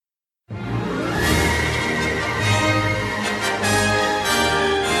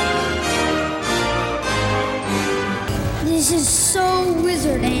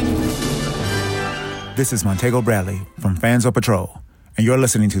This is Montego Bradley from Fans of Patrol, and you're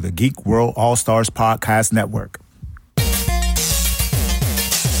listening to the Geek World All-Stars Podcast Network.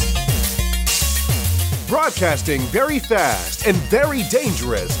 Broadcasting very fast and very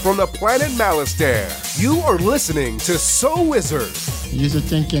dangerous from the planet Malastare. You are listening to So Wizard. You're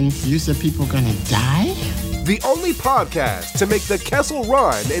thinking people gonna die? The only podcast to make the Kessel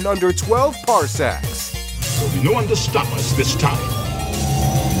Run in under 12 parsecs. There'll be no one to stop us this time.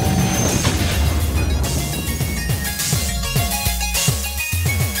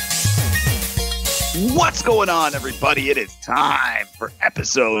 What's going on, everybody? It is time for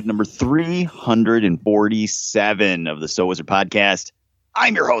episode number 347 of the So Wizard Podcast.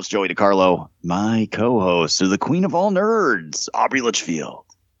 I'm your host, Joey DiCarlo. My co-host is the queen of all nerds, Aubrey Litchfield.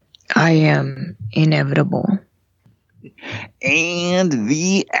 I am inevitable. And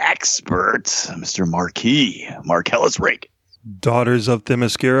the expert, Mr. Marquis, Marcellus Rake. Daughters of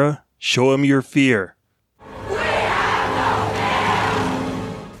Themyscira, show him your fear.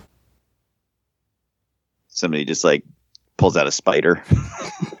 Somebody just pulls out a spider.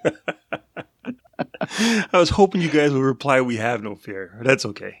 I was hoping you guys would reply, "We have no fear." That's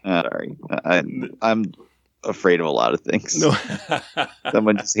okay. Sorry. I'm afraid of a lot of things. No.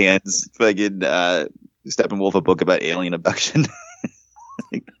 Someone just hands fucking Steppenwolf a book about alien abduction.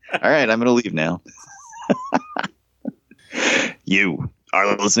 All right, I'm going to leave now. You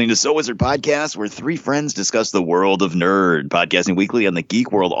are listening to So Wizard Podcast, where three friends discuss the world of nerd, podcasting weekly on the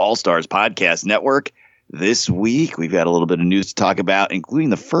Geek World All-Stars Podcast Network. This week, we've got a little bit of news to talk about, including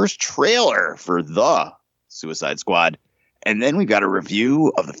the first trailer for The Suicide Squad. And then we've got a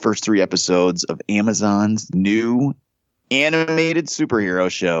review of the first three episodes of Amazon's new animated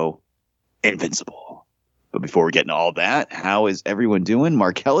superhero show, Invincible. But before we get into all that, how is everyone doing?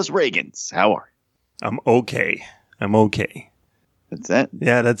 Marcellus Reagans, how are you? I'm okay. That's it?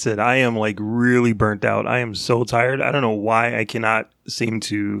 Yeah, that's it. I am really burnt out. I am so tired. I don't know why I cannot seem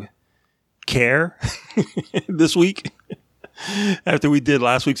to care this week. After we did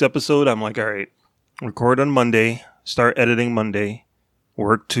last week's episode, I'm like, all right, record on Monday, start editing Monday,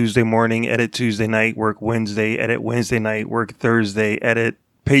 work Tuesday morning, edit Tuesday night, work Wednesday, edit Wednesday night, work Thursday, edit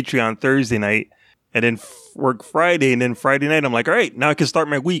Patreon Thursday night, and then work Friday, and then Friday night I'm like, all right, now I can start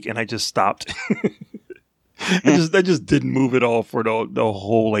my week, and I just stopped. I just didn't move at all for the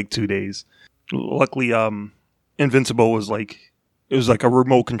whole 2 days. Luckily, Invincible was it was a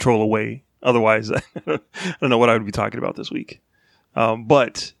remote control away. Otherwise, I don't know what I would be talking about this week.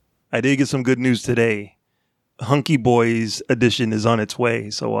 But I did get some good news today. Hunky Boys edition is on its way.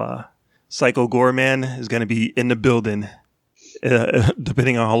 So Psycho Gorman is going to be in the building,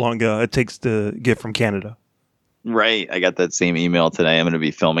 depending on how long it takes to get from Canada. Right. I got that same email today. I'm going to be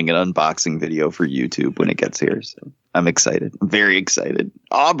filming an unboxing video for YouTube when it gets here. So I'm excited. I'm very excited.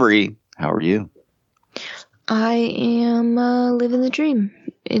 Aubrey, how are you? I am living the dream.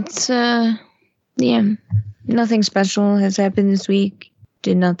 It's, nothing special has happened this week.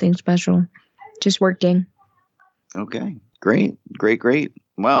 Did nothing special. Just working. Okay. Great.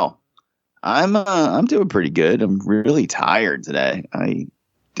 Well, I'm doing pretty good. I'm really tired today. I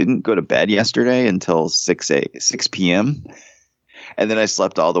didn't go to bed yesterday until 6 p.m. And then I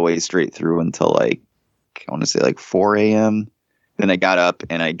slept all the way straight through until I want to say 4 a.m. Then I got up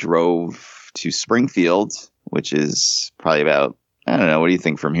and I drove to Springfield, which is probably about, I don't know, what do you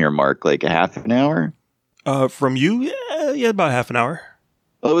think from here, Mark? A half an hour? From you? Yeah, about half an hour.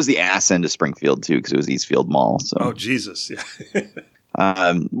 Well, it was the ass end of Springfield, too, because it was Eastfield Mall. So. Oh, Jesus. Yeah.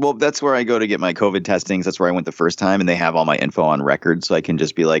 Well, that's where I go to get my COVID testings. That's where I went the first time, and they have all my info on record, so I can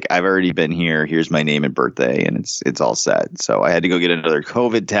just be like, I've already been here. Here's my name and birthday, and it's all set. So I had to go get another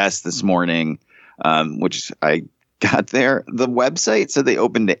COVID test this morning, which I got there. The website said they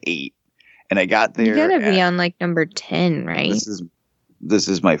opened at 8, and I got there. You gotta be on number 10, right? This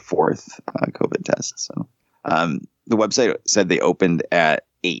is my fourth COVID test. So the website said they opened at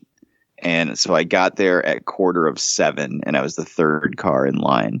 8. And so I got there at 7:15, and I was the third car in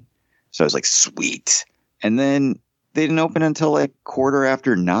line. So I was like, sweet. And then they didn't open until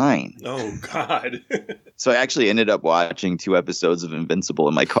 9:15. Oh, God. So I actually ended up watching 2 episodes of Invincible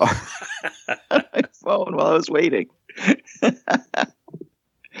in my car on my phone while I was waiting.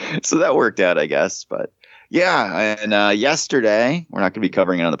 So that worked out, I guess. But yeah, and yesterday, we're not going to be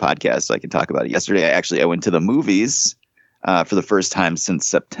covering it on the podcast, so I can talk about it. Yesterday, I went to the movies for the first time since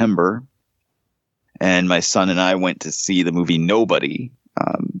September. And my son and I went to see the movie Nobody.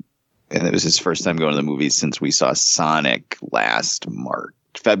 And it was his first time going to the movies since we saw Sonic last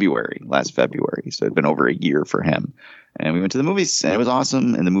February. So it'd been over a year for him. And we went to the movies, and it was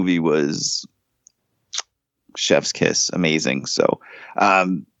awesome. And the movie was chef's kiss, amazing. So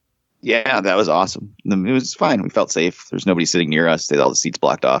Yeah, that was awesome. It was fine. We felt safe. There's nobody sitting near us. They had all the seats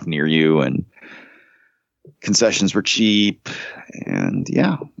blocked off near you, and concessions were cheap. And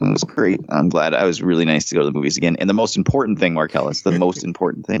yeah, it was great. I'm glad. I was really nice to go to the movies again. And the most important thing, Marcellus, the most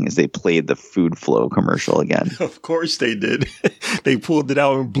important thing is they played the Food Flow commercial again. Of course they did. They pulled it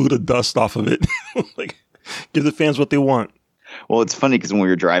out and blew the dust off of it. Like, give the fans what they want. Well, it's funny because when we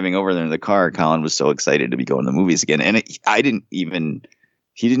were driving over there in the car, Colin was so excited to be going to the movies again. And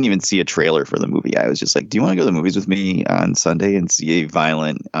he didn't even see a trailer for the movie. I was just like, do you want to go to the movies with me on Sunday and see a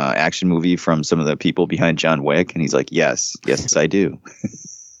violent action movie from some of the people behind John Wick? And he's like, yes, I do.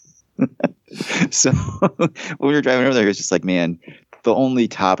 So when we were driving over there, it was just like, man, the only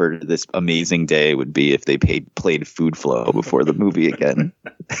topper to this amazing day would be if they played Food Flow before the movie again.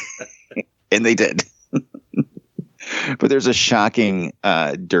 And they did. But there's a shocking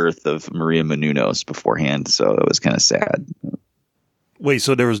dearth of Maria Menounos beforehand, so it was kind of sad. Wait,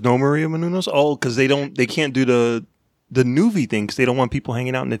 so there was no Maria Menounos? Oh, because they can't do the Nuvi thing because they don't want people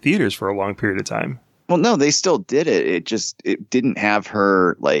hanging out in the theaters for a long period of time. Well, no, they still did it. It didn't have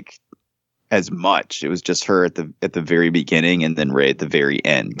her like as much. It was just her at the very beginning and then Ray at the very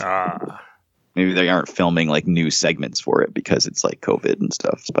end. Maybe they aren't filming like new segments for it because it's like COVID and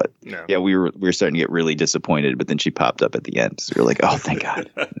stuff. But yeah, we were starting to get really disappointed. But then she popped up at the end, so we were like, oh, thank God.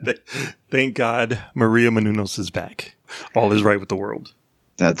 Thank God Maria Menounos is back. All is right with the world.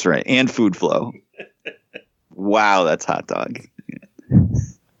 That's right. And Food Flow. Wow, that's hot dog.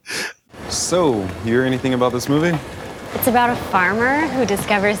 So, you hear anything about this movie? It's about a farmer who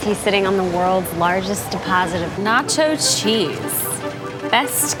discovers he's sitting on the world's largest deposit of nacho cheese.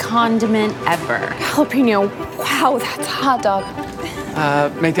 Best condiment ever. Jalapeno. Wow, that's a hot dog.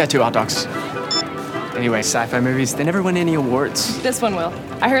 Make that 2 hot dogs. Anyway, sci-fi movies, they never win any awards. This one will.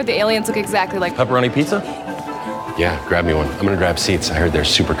 I heard the aliens look exactly like... Pepperoni pizza? Yeah, grab me one. I'm gonna grab seats. I heard they're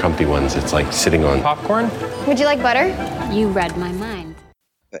super comfy ones. It's like sitting on... Popcorn? Would you like butter? You read my mind.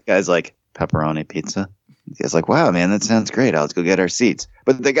 That guy's like, pepperoni pizza? The guy's like, wow, man, that sounds great. Let's go get our seats.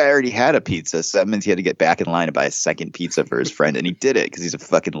 But the guy already had a pizza, so that means he had to get back in line and buy a second pizza for his friend. And he did it because he's a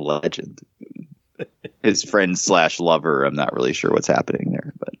fucking legend. His friend / lover, I'm not really sure what's happening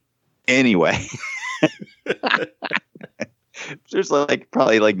there. But anyway... There's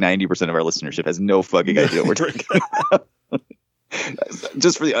probably 90% of our listenership has no fucking idea what we're talking about.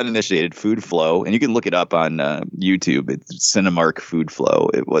 Just for the uninitiated, Food Flow, and you can look it up on YouTube. It's Cinemark Food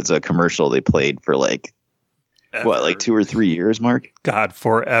Flow. It was a commercial they played for 2 or 3 years, Mark? God,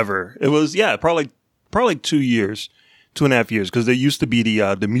 forever. It was probably 2 years, 2.5 years, because there used to be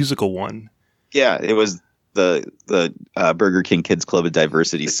the musical one. Yeah, it was the Burger King Kids Club of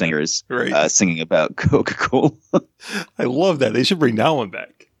Diversity singers singing about Coca-Cola. I love that. They should bring that one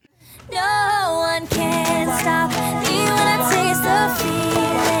back. No one can stop me when I taste the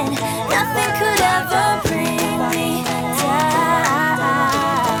feeling. Nothing could ever bring me down.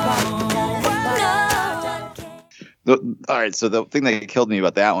 All right, so the thing that killed me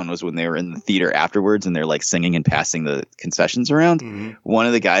about that one was when they were in the theater afterwards and they're singing and passing the concessions around. Mm-hmm. One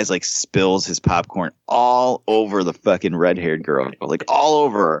of the guys spills his popcorn all over the fucking red-haired girl, all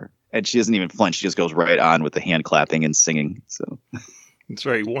over her, and she doesn't even flinch. She just goes right on with the hand clapping and singing. So that's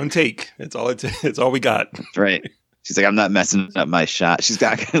right, one take. That's all it's all we got. That's right. She's like, I'm not messing up my shot. She's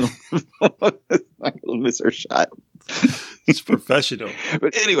not gonna miss her shot. It's professional.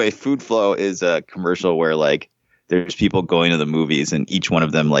 But anyway, Food Flow is a commercial where there's people going to the movies and each one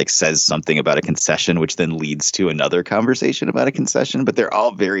of them says something about a concession, which then leads to another conversation about a concession, but they're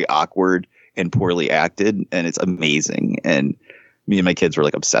all very awkward and poorly acted. And it's amazing. And me and my kids were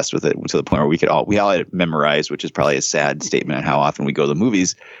obsessed with it to the point where we all had it memorized, which is probably a sad statement on how often we go to the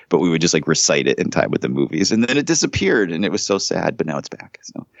movies, but we would just recite it in time with the movies. And then it disappeared and it was so sad, but now it's back.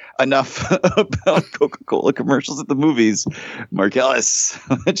 So enough about Coca-Cola commercials at the movies. Marcellus,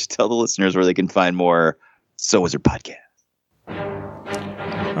 why don't you tell the listeners where they can find more So Wizard Podcast?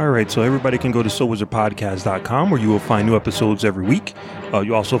 All right, so everybody can go to SoWizardPodcast.com where you will find new episodes every week.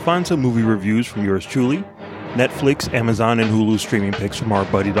 You'll also find some movie reviews from yours truly, Netflix, Amazon, and Hulu streaming picks from our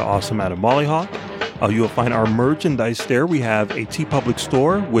buddy, the awesome Adam Mollyhawk. You will find our merchandise there. We have a TeePublic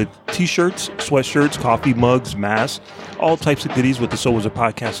store with t-shirts, sweatshirts, coffee mugs, masks, all types of goodies with the So Wizard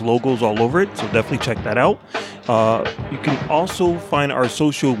Podcast logos all over it, so definitely check that out. You can also find our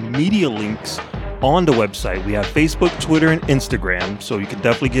social media links on the website. We have Facebook, Twitter, and Instagram, so you can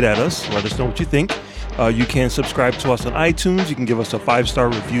definitely get at us. Let us know what you think. You can subscribe to us on iTunes. You can give us a 5-star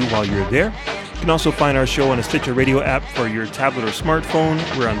review while you're there. You can also find our show on a Stitcher Radio app for your tablet or smartphone.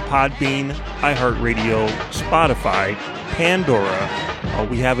 We're on Podbean, iHeartRadio, Spotify, Pandora.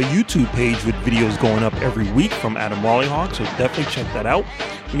 We have a YouTube page with videos going up every week from Adam Wallyhawk, so definitely check that out.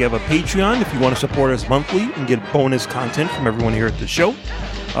 We have a Patreon if you want to support us monthly and get bonus content from everyone here at the show.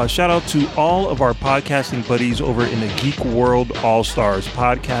 Shout out to all of our podcasting buddies over in the Geek World All-Stars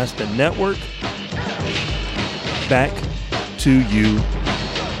podcast and network. Back to you,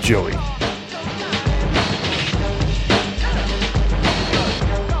 Joey.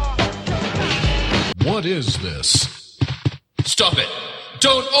 What is this? Stop it!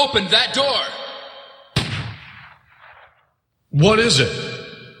 Don't open that door! What is it?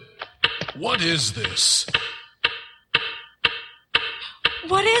 What is this?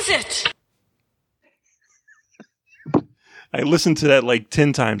 What is it? I listened to that like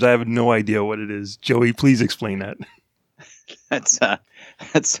 10 times. I have no idea what it is. Joey, please explain that. That's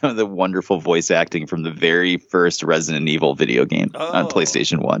some of the wonderful voice acting from the very first Resident Evil video game on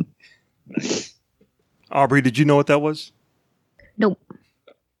PlayStation 1. Aubrey, did you know what that was? Nope.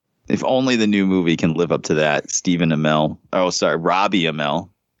 If only the new movie can live up to that. Robbie Amell.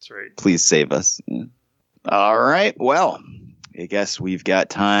 That's right. Please save us. Yeah. All right. Well, I guess we've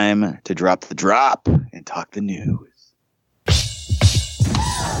got time to drop the drop and talk the news.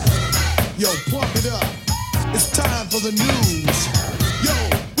 Yo, pump it up. It's time for the news. Yo,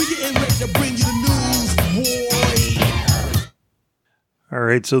 we getting ready to bring you the news, boy. All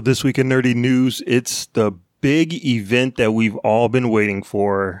right, so this week in Nerdy News, it's the big event that we've all been waiting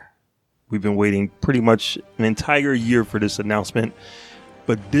for. We've been waiting pretty much an entire year for this announcement,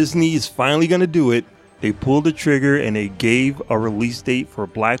 but Disney is finally going to do it. They pulled the trigger and they gave a release date for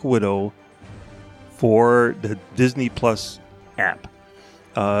Black Widow for the Disney Plus app.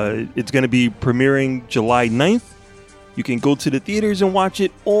 It's going to be premiering July 9th. You can go to the theaters and watch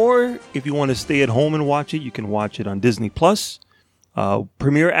it, or if you want to stay at home and watch it, you can watch it on Disney Plus.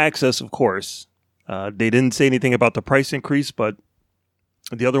 Premiere access, of course. They didn't say anything about the price increase, but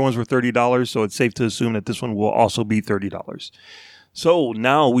the other ones were $30, so it's safe to assume that this one will also be $30. So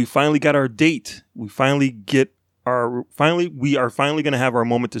now we finally got our date. We are finally going to have our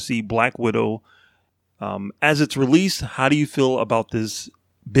moment to see Black Widow. As it's released, how do you feel about this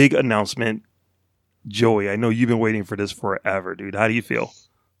big announcement? Joey, I know you've been waiting for this forever, dude. How do you feel?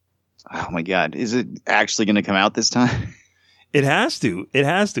 Oh my God. Is it actually going to come out this time? It has to. It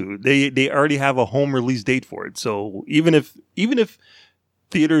has to. They already have a home release date for it. So even if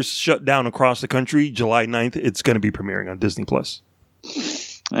theaters shut down across the country, July 9th, it's going to be premiering on Disney Plus.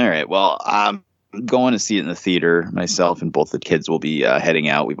 All right. Well, I'm going to see it in the theater. Myself and both the kids will be heading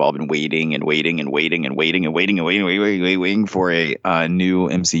out. We've all been waiting for a new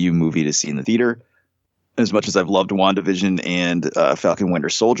MCU movie to see in the theater. As much as I've loved WandaVision and Falcon Winter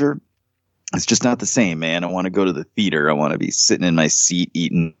Soldier, it's just not the same, man. I want to go to the theater. I want to be sitting in my seat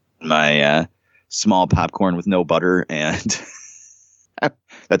eating my small popcorn with no butter, and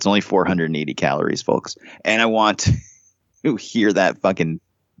that's only 480 calories, folks. And I want to hear that fucking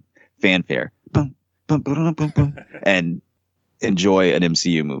fanfare and enjoy an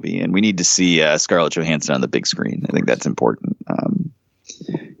MCU movie. And we need to see Scarlett Johansson on the big screen. I think that's important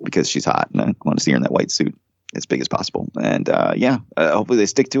because she's hot, and I want to see her in that white suit as big as possible. And hopefully they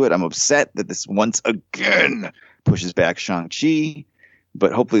stick to it. I'm upset that this once again pushes back Shang-Chi,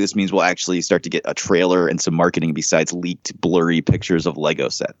 but hopefully this means we'll actually start to get a trailer and some marketing besides leaked blurry pictures of Lego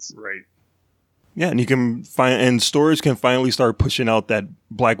sets. Right. Yeah, and you can and stores can finally start pushing out that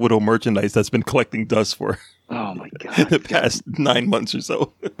Black Widow merchandise that's been collecting dust for oh my God, the past 9 months or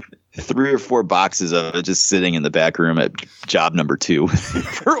so. 3 or 4 boxes of it just sitting in the back room at job number 2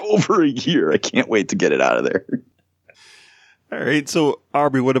 for over a year. I can't wait to get it out of there. All right. So,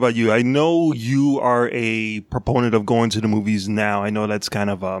 Aubrey, what about you? I know you are a proponent of going to the movies now. I know that's kind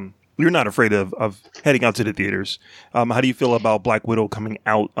of, you're not afraid of heading out to the theaters. How do you feel about Black Widow coming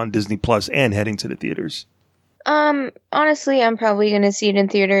out on Disney Plus and heading to the theaters? Honestly, I'm probably going to see it in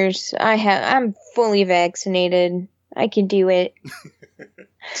theaters. I'm fully vaccinated. I can do it.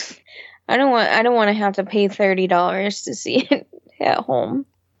 I don't want to have to pay $30 to see it at home.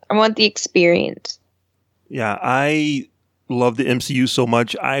 I want the experience. Yeah, I love the MCU so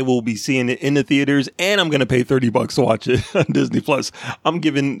much. I will be seeing it in the theaters, and I'm going to pay $30 to watch it on Disney Plus. I'm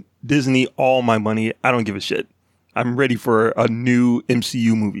giving Disney all my money. I don't give a shit. I'm ready for a new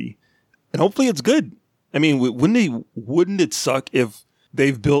MCU movie, and hopefully it's good. I mean, wouldn't it suck if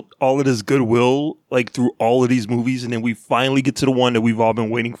they've built all of this goodwill like through all of these movies, and then we finally get to the one that we've all been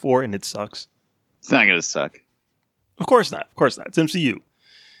waiting for, and it sucks? It's not going to suck. Of course not. Of course not. It's MCU.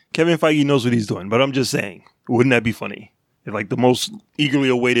 Kevin Feige knows what he's doing, but I'm just saying, wouldn't that be funny? If like one of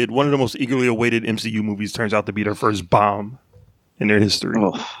the most eagerly awaited MCU movies turns out to be their first bomb in their history.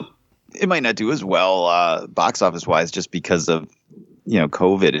 Oh, it might not do as well box office wise just because of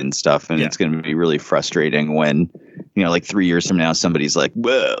COVID and stuff, and it's going to be really frustrating when like 3 years from now somebody's like,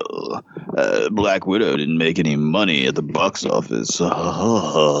 well, Black Widow didn't make any money at the box office.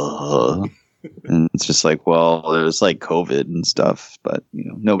 And it's just like, well, there's like COVID and stuff, but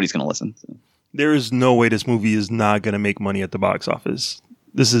nobody's going to listen. So. There is no way this movie is not going to make money at the box office.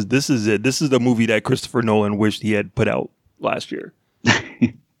 This is it. This is the movie that Christopher Nolan wished he had put out last year.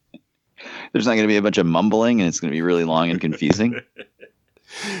 There's not going to be a bunch of mumbling, and it's going to be really long and confusing.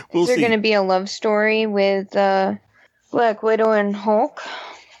 Is there going to be a love story with Black Widow and Hulk?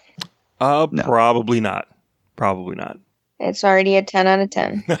 No. Probably not. Probably not. It's already a 10 out of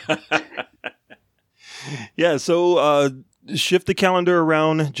 10. Yeah, so shift the calendar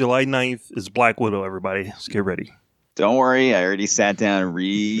around. July 9th is Black Widow, everybody. Let's get ready. Don't worry, I already sat down and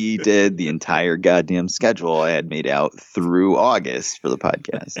redid the entire goddamn schedule I had made out through August for the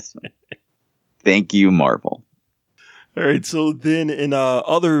podcast. So, thank you, Marvel. All right, so then in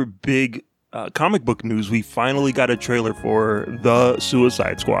other big comic book news, we finally got a trailer for The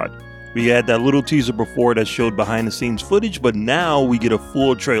Suicide Squad. We had that little teaser before that showed behind-the-scenes footage, but now we get a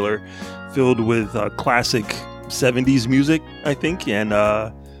full trailer filled with classic 70s music, I think, and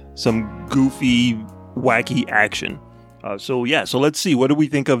some goofy, wacky action. So let's see. What do we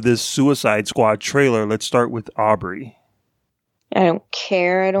think of this Suicide Squad trailer? Let's start with Aubrey. I don't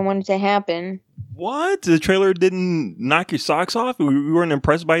care. I don't want it to happen. What? The trailer didn't knock your socks off? We weren't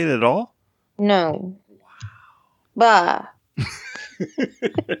impressed by it at all? No. Bah. You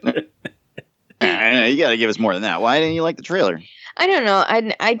got to give us more than that. Why didn't you like the trailer? I don't know.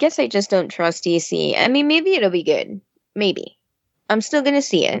 I guess I just don't trust DC. I mean, maybe it'll be good. Maybe. I'm still going to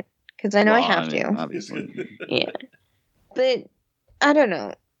see it because I know I have to. Obviously. Yeah. But I don't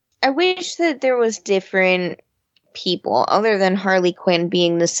know. I wish that there was different people other than Harley Quinn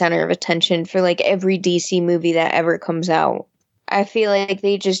being the center of attention for like every DC movie that ever comes out. I feel like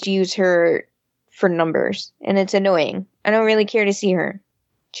they just use her for numbers and it's annoying. I don't really care to see her.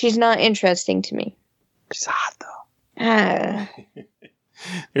 She's not interesting to me. She's hot though.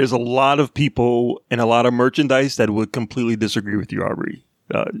 There's a lot of people and a lot of merchandise that would completely disagree with you, Aubrey.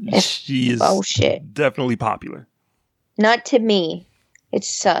 She is definitely popular. Not to me. It's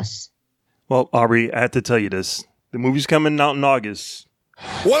sus. Well, Aubrey, I have to tell you this. The movie's coming out in August.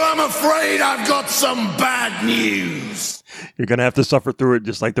 Well, I'm afraid I've got some bad news. You're going to have to suffer through it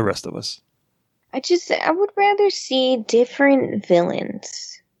just like the rest of us. I would rather see different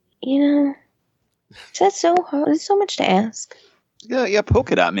villains. You know? Is that so hard? It's so much to ask. Yeah,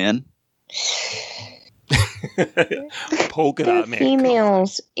 Polka Dot Man. Polka Dot Man.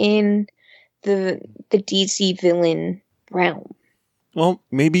 Females in the DC villain realm. Well,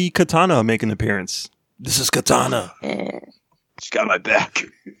 maybe Katana make an appearance. This is Katana. She's got my back.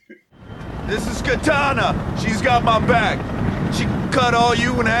 This is Katana. She's got my back. She can cut all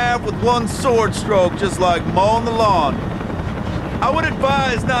you in half with one sword stroke, just like mowing the lawn. I would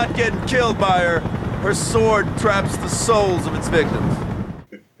advise not getting killed by her. Her sword traps the souls of its victims.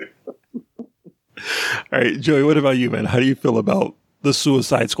 All right, Joey, what about you, man? How do you feel about the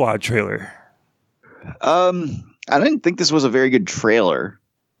Suicide Squad trailer? I didn't think this was a very good trailer.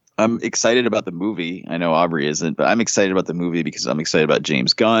 I'm excited about the movie. I know Aubrey isn't, but I'm excited about the movie because I'm excited about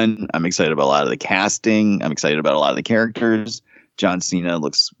James Gunn. I'm excited about a lot of the casting. I'm excited about a lot of the characters. John Cena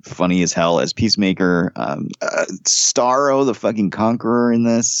looks funny as hell as Peacemaker. Starro, the fucking Conqueror in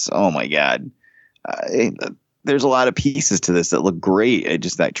this. Oh my God. There's a lot of pieces to this that look great.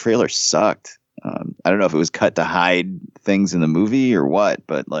 That trailer sucked. I don't know if it was cut to hide things in the movie or what,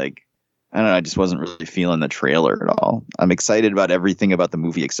 but like, I don't know. I just wasn't really feeling the trailer at all. I'm excited about everything about the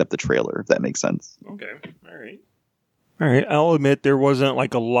movie except the trailer, if that makes sense. Okay. All right. I'll admit there wasn't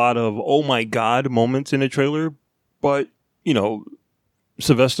like a lot of, oh my God moments in the trailer, but you know,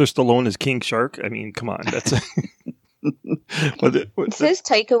 Sylvester Stallone is King Shark. I mean, come on. That's it says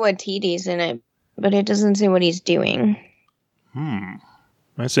Taika Waititi's in it, but it doesn't say what he's doing.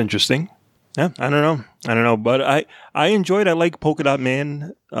 That's interesting. Yeah, I don't know, but I enjoyed. I like Polka Dot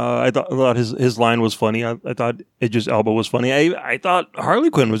Man. I thought his line was funny. I thought Idris Elba was funny. I thought Harley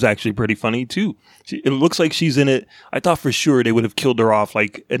Quinn was actually pretty funny too. It looks like she's in it. I thought for sure they would have killed her off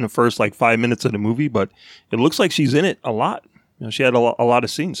like in the first like 5 minutes of the movie, but it looks like she's in it a lot. You know, she had a lot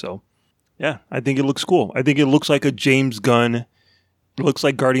of scenes. So yeah, I think it looks cool. I think it looks like a James Gunn. It looks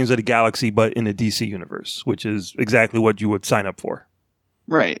like Guardians of the Galaxy, but in the DC universe, which is exactly what you would sign up for.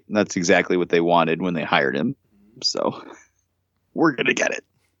 Right. That's exactly what they wanted when they hired him. So we're going to get it.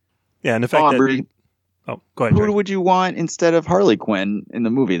 Yeah. And the fact Aubrey, that... Oh, go ahead. Who would you want instead of Harley Quinn in the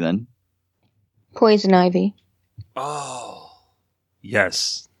movie then? Poison Ivy. Oh,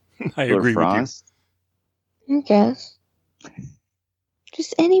 yes. I Killer agree Frost? I guess.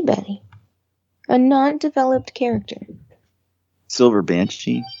 Just anybody. A non-developed character. Silver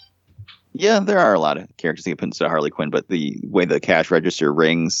Banshee? Yeah, there are a lot of characters that get put into Harley Quinn, but the way the cash register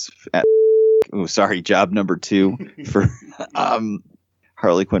rings at job number 2 for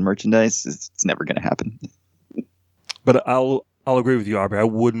Harley Quinn merchandise, it's never going to happen. But I'll agree with you, Aubrey. I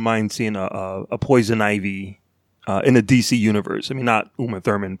wouldn't mind seeing a Poison Ivy in the DC universe. I mean, not Uma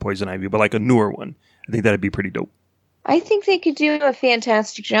Thurman Poison Ivy, but like a newer one. I think that'd be pretty dope. I think they could do a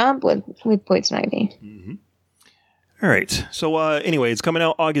fantastic job with Poison Ivy. Mm-hmm. All right. So anyway, it's coming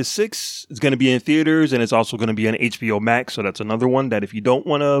out August 6th. It's going to be in theaters, and it's also going to be on HBO Max. So that's another one that if you don't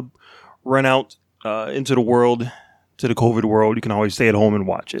want to run out into the world, to the COVID world, you can always stay at home and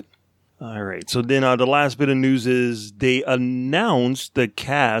watch it. All right. So then the last bit of news is they announced the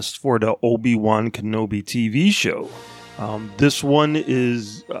cast for the Obi-Wan Kenobi TV show. This one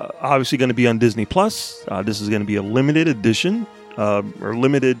is obviously going to be on Disney Plus. This is going to be a limited edition or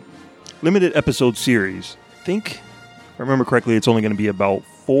limited episode series. I think, if I remember correctly, it's only going to be about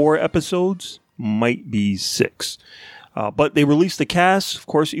 4 episodes, might be 6. But they released the cast. Of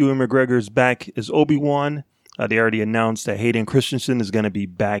course, Ewan McGregor's back as Obi-Wan. They already announced that Hayden Christensen is going to be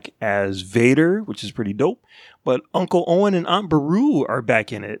back as Vader, which is pretty dope. But Uncle Owen and Aunt Beru are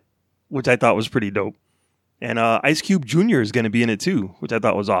back in it, which I thought was pretty dope. And Ice Cube Jr. is going to be in it too, which I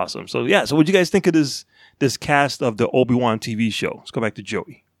thought was awesome. So yeah, so what do you guys think of this cast of the Obi-Wan TV show? Let's go back to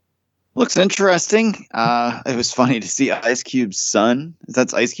Joey. Looks interesting. It was funny to see Ice Cube's son.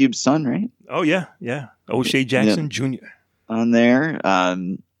 That's Ice Cube's son, right? Oh yeah. O'Shea Jackson Jr. on there.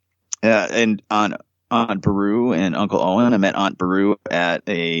 And on Aunt Beru and Uncle Owen. I met Aunt Beru at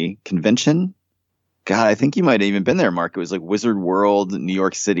a convention. God, I think you might have even been there, Mark. It was like Wizard World, New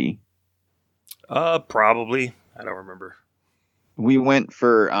York City. Probably. I don't remember. We went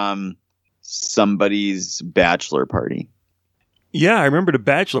for somebody's bachelor party. Yeah, I remember the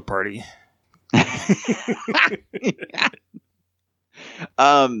bachelor party.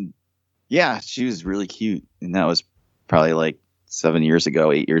 Yeah, she was really cute. And that was probably like 7 years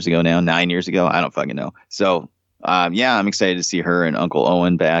ago, 8 years ago now, 9 years ago. I don't fucking know. So, yeah, I'm excited to see her and Uncle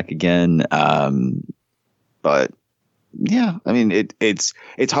Owen back again. But yeah, I mean, it's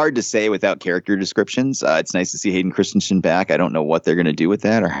hard to say without character descriptions. It's nice to see Hayden Christensen back. I don't know what they're going to do with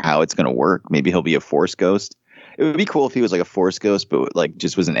that or how it's going to work. Maybe he'll be a Force ghost. It would be cool if he was like a Force ghost, but like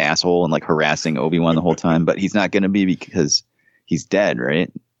just was an asshole and like harassing Obi-Wan the whole time. But he's not going to be because he's dead,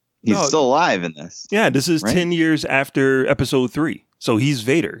 right? He's still alive in this. Yeah, this is right? 10 years after Episode 3. So he's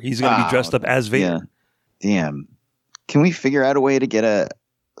Vader. He's going to be dressed up as Vader. Yeah. Damn. Can we figure out a way to get a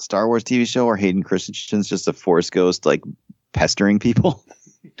Star Wars TV show where Hayden Christensen's just a Force ghost, like pestering people?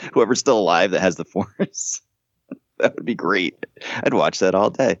 Whoever's still alive that has the Force. That would be great. I'd watch that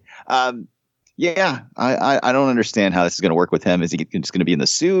all day. Yeah, I don't understand how this is going to work with him. Is he just going to be in the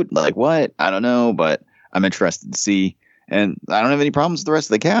suit? Like what? I don't know, but I'm interested to see. And I don't have any problems with the rest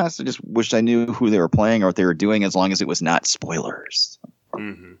of the cast. I just wish I knew who they were playing or what they were doing, as long as it was not spoilers.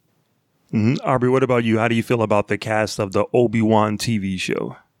 Mm-hmm. Mm-hmm. Aubrey, what about you? How do you feel about the cast of the Obi-Wan TV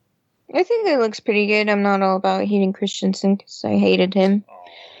show? I think it looks pretty good. I'm not all about Hayden Christensen because I hated him,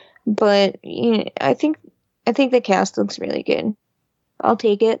 but I think the cast looks really good. I'll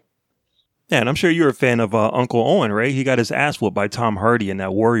take it. Yeah, and I'm sure you're a fan of Uncle Owen, right? He got his ass whooped by Tom Hardy in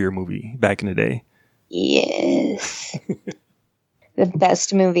that Warrior movie back in the day. Yes. The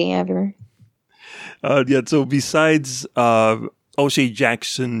best movie ever. Yeah, so besides O'Shea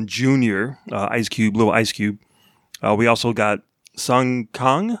Jackson Jr., Little Ice Cube, we also got Sung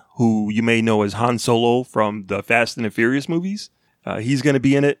Kang, who you may know as Han Solo from the Fast and the Furious movies. He's going to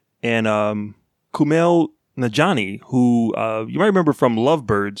be in it. And Kumail Nanjiani, who you might remember from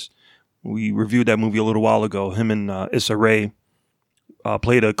Lovebirds. We reviewed that movie a little while ago. Him and Issa Rae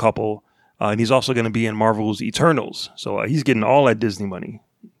played a couple. And he's also going to be in Marvel's Eternals. So he's getting all that Disney money.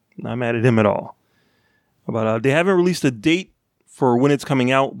 Not mad at him at all. But they haven't released a date for when it's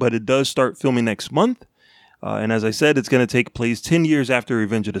coming out, but it does start filming next month. And as I said, it's going to take place 10 years after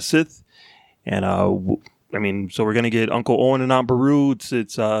Revenge of the Sith. And so we're going to get Uncle Owen and Aunt Beru.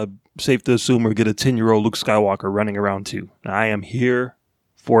 It's safe to assume we're going to get a 10-year-old Luke Skywalker running around too. And I am here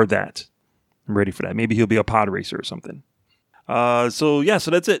for that. I'm ready for that. Maybe he'll be a pod racer or something. So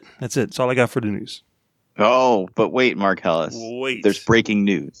that's it. That's all I got for the news. Oh, but wait, Mark Hellis. Wait. There's breaking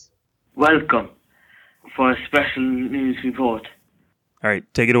news. Welcome for a special news report. All right,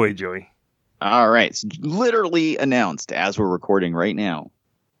 take it away, Joey. All right. It's literally announced as we're recording right now.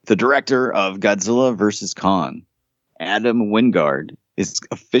 The director of Godzilla vs. Kong, Adam Wingard, is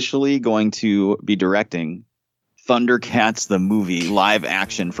officially going to be directing Thundercats the movie live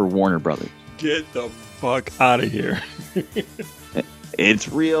action for Warner Brothers. Get the fuck out of here. It's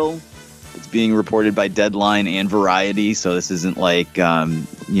real. It's being reported by Deadline and Variety, so this isn't like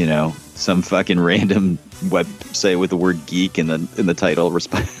some fucking random website with the word geek in the title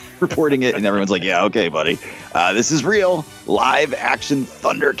reporting it, and everyone's like, yeah, okay, buddy. This is real. Live action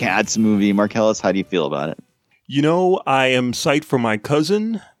Thundercats movie. Marcellus, how do you feel about it? I am psyched for my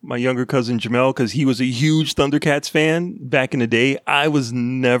younger cousin Jamel, because he was a huge Thundercats fan back in the day. I was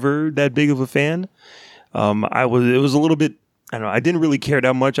never that big of a fan. It was a little bit, I don't know, I didn't really care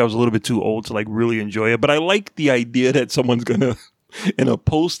that much. I was a little bit too old to like really enjoy it, but I like the idea that someone's gonna, in a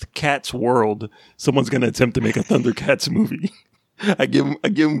post-Cats world, someone's gonna attempt to make a Thundercats movie. I give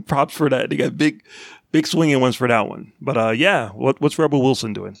him props for that. They got big swinging ones for that one. But what's Rebel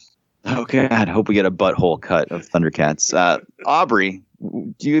Wilson doing? Oh God, I hope we get a butthole cut of Thundercats. Aubrey,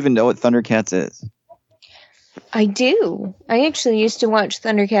 do you even know what Thundercats is? I do. I actually used to watch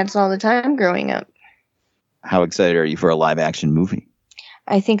Thundercats all the time growing up. How excited are you for a live action movie?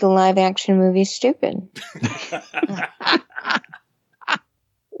 I think a live action movie is stupid.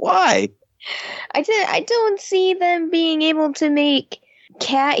 Why? I don't see them being able to make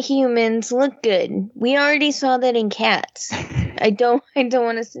cat humans look good. We already saw that in Cats. I don't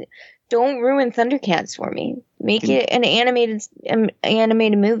want to see. Don't ruin Thundercats for me. Make it an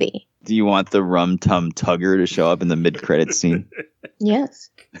animated movie. Do you want the Rum Tum Tugger to show up in the mid-credits scene? Yes.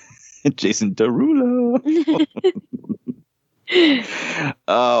 Jason Derulo.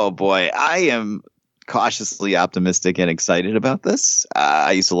 Oh boy, I am cautiously optimistic and excited about this.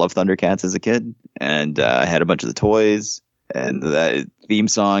 I used to love Thundercats as a kid, and I had a bunch of the toys, and that theme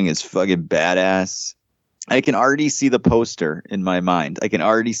song is fucking badass. I can already see the poster in my mind. I can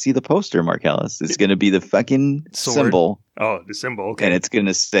already see the poster, Marcellus. It's going to be the fucking symbol. Oh, the symbol. Okay. And it's going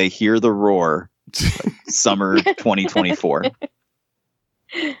to say, "Hear the roar, summer 2024."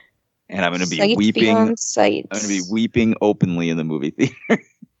 And I'm going to be weeping. I'm going to be weeping openly in the movie theater.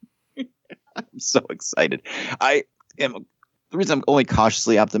 I'm so excited. The reason I'm only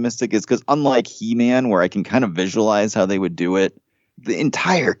cautiously optimistic is because unlike He-Man, where I can kind of visualize how they would do it, the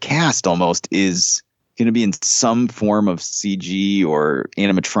entire cast almost is going to be in some form of CG or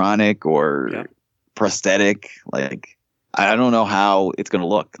animatronic or prosthetic. Like, I don't know how it's going to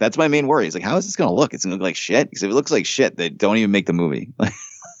look. That's my main worry. Is like, how is this going to look? It's going to look like shit. Because if it looks like shit, they don't even make the movie.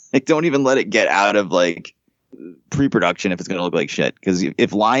 Like, don't even let it get out of like pre-production if it's going to look like shit. Because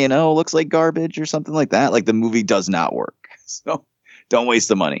if Lion-O looks like garbage or something like that, like the movie does not work. So don't waste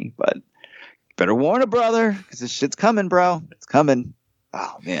the money. But better warn a brother, because this shit's coming, bro. It's coming.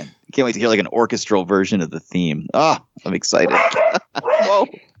 Oh man, I can't wait to hear like an orchestral version of the theme. Oh, I'm excited. Whoa,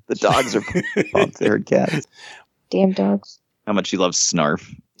 the dogs are pumped. They heard cats. Damn dogs. How much she loves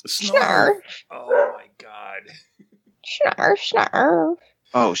Snarf. Snarf. Oh my god. Snarf, snarf.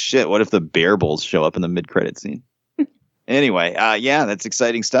 Oh shit, what if the Bear Bulls show up in the mid-credit scene? Anyway, that's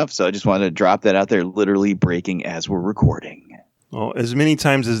exciting stuff. So I just wanted to drop that out there, literally breaking as we're recording. Well, as many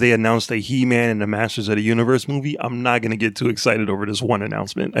times as they announced a He-Man and the Masters of the Universe movie, I'm not going to get too excited over this one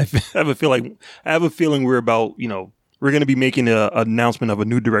announcement. I have a feeling we're about, we're going to be making an announcement of a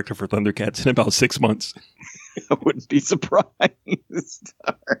new director for Thundercats in about 6 months. I wouldn't be surprised.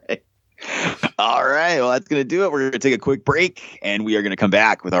 All right. Well, that's going to do it. We're going to take a quick break, and we are going to come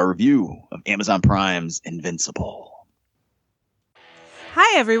back with our review of Amazon Prime's Invincible.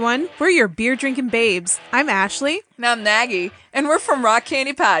 Hi, everyone. We're your beer-drinking babes. I'm Ashley. And I'm Nagy. And we're from Rock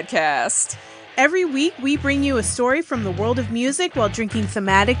Candy Podcast. Every week, we bring you a story from the world of music while drinking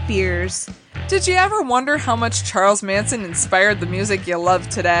thematic beers. Did you ever wonder how much Charles Manson inspired the music you love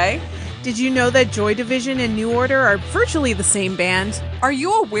today? Did you know that Joy Division and New Order are virtually the same band? Are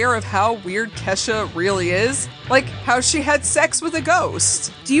you aware of how weird Kesha really is? Like how she had sex with a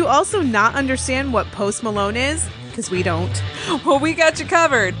ghost? Do you also not understand what Post Malone is? Because we don't. Well, we got you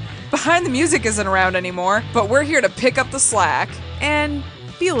covered. Behind the Music isn't around anymore, but we're here to pick up the slack. And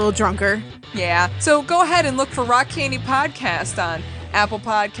be a little drunker. Yeah, so go ahead and look for Rock Candy Podcast on Apple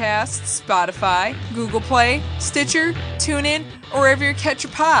Podcasts, Spotify, Google Play, Stitcher, TuneIn, or wherever you catch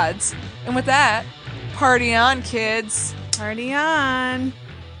your pods. And with that, party on, kids. Party on.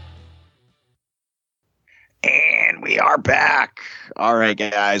 And we are back. All right,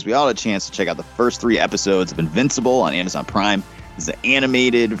 guys. We all had a chance to check out the first 3 episodes of Invincible on Amazon Prime. This is the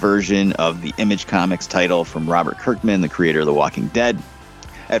animated version of the Image Comics title from Robert Kirkman, the creator of The Walking Dead.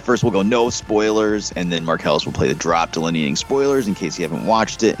 At first, we'll go no spoilers, and then Marcellus will play the drop delineating spoilers in case you haven't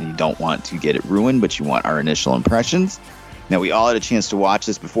watched it and you don't want to get it ruined, but you want our initial impressions. Now, we all had a chance to watch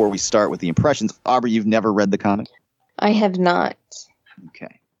this before we start with the impressions. Aubrey, you've never read the comic? I have not.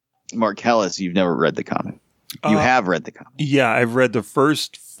 Okay. Marcellus, you've never read the comic? You have read the comic. Yeah, I've read the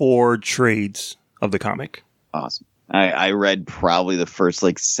first 4 trades of the comic. Awesome. I read probably the first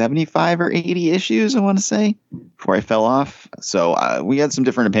like 75 or 80 issues, I want to say, before I fell off. So we had some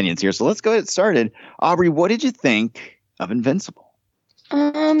different opinions here. So let's go get started. Aubrey, what did you think of Invincible?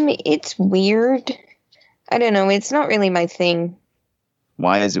 It's weird. I don't know. It's not really my thing.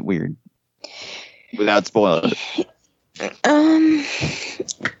 Why is it weird? Without spoiling it.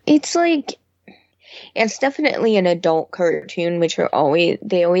 It's like, it's definitely an adult cartoon, which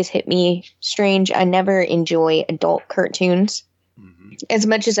they always hit me strange. I never enjoy adult cartoons as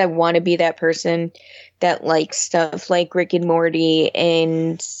much as I want to be that person that likes stuff like Rick and Morty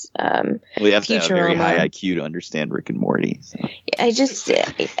and well, you have to have a very Futurama. high IQ to understand Rick and Morty. So. I just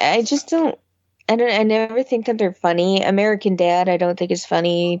don't. I never think that they're funny. American Dad, I don't think is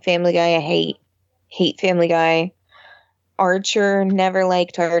funny. Family Guy, I hate Family Guy. Archer, never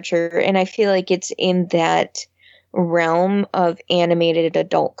liked Archer, and I feel like it's in that realm of animated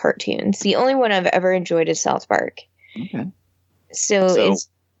adult cartoons. The only one I've ever enjoyed is South Park. Okay. So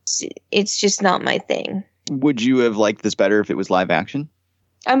it's just not my thing. Would you have liked this better if it was live action?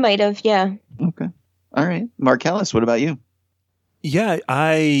 I might have, yeah. Okay. All right. Marcellus, what about you? Yeah,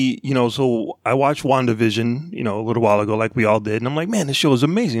 so I watched WandaVision, a little while ago, like we all did, and I'm like, man, this show is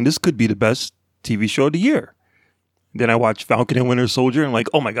amazing. This could be the best TV show of the year. Then I watched Falcon and Winter Soldier, and I'm like,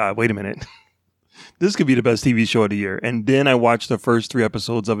 oh my God, wait a minute. This could be the best TV show of the year. And then I watched the first 3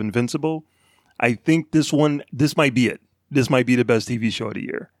 episodes of Invincible. I think this might be it. This might be the best TV show of the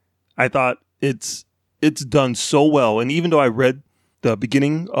year. I thought it's done so well. And even though I read the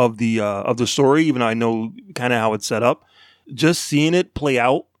beginning of the story, even though I know kind of how it's set up, just seeing it play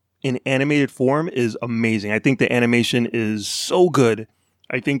out in animated form is amazing. I think the animation is so good.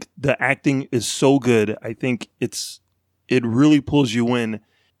 I think the acting is so good. I think it really pulls you in.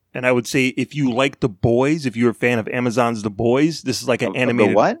 And I would say if you like The Boys, if you're a fan of Amazon's The Boys, this is like an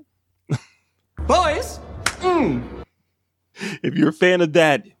animated. The what? Boys? If you're a fan of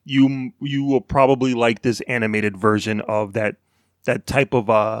that, you will probably like this animated version of that type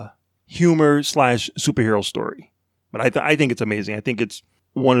of humor / superhero story. But I think it's amazing. I think it's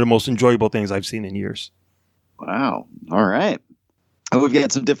one of the most enjoyable things I've seen in years. Wow. All right. We've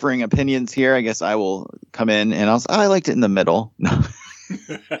got some differing opinions here. I guess I will come in and I liked it in the middle.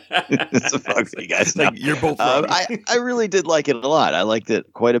 It's a fuck you guys. Like you're both wrong. I really did like it a lot. I liked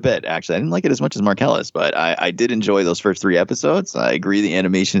it quite a bit, actually. I didn't like it as much as Marcellus, but I did enjoy those first 3 episodes. I agree the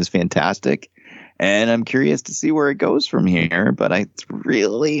animation is fantastic. And I'm curious to see where it goes from here, but it's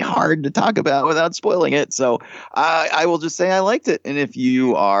really hard to talk about without spoiling it. So I will just say I liked it. And if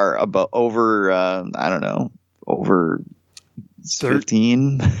you are over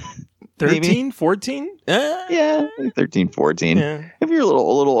 13, 13, 14? Yeah, 13, 14. Yeah. If you're a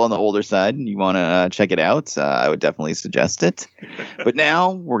little on the older side and you want to check it out, I would definitely suggest it. But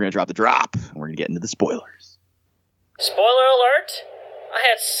now we're going to drop the drop. We're going to get into the spoilers. Spoiler alert! I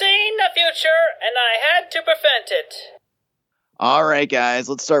had seen the future and I had to prevent it. All right, guys,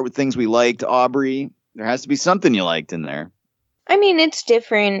 let's start with things we liked. Aubrey, there has to be something you liked in there. I mean, it's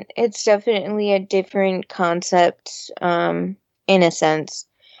different. It's definitely a different concept, in a sense.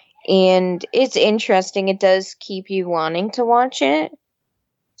 And it's interesting. It does keep you wanting to watch it.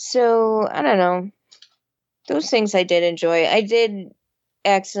 So, I don't know. Those things I did enjoy. I did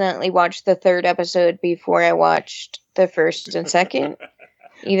accidentally watch the 3rd episode before I watched the 1st and 2nd.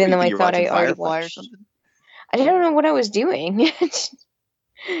 Even though I thought I already watched. I don't know what I was doing.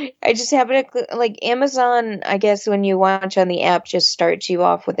 I just happened to, like, Amazon, I guess when you watch on the app, just starts you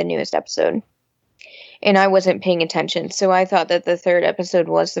off with the newest episode. And I wasn't paying attention, so I thought that the 3rd episode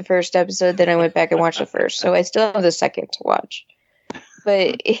was the 1st episode, then I went back and watched the 1st, so I still have the 2nd to watch.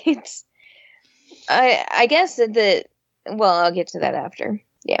 But it's, I guess well, I'll get to that after.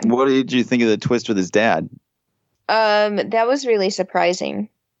 Yeah. What did you think of the twist with his dad? That was really surprising.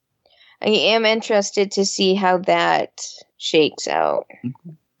 I am interested to see how that shakes out.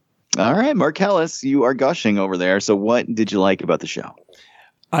 All right, Marcellus, you are gushing over there. So what did you like about the show?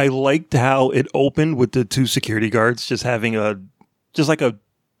 I liked how it opened with the 2 security guards just having a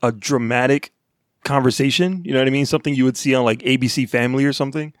dramatic conversation. You know what I mean? Something you would see on like ABC Family or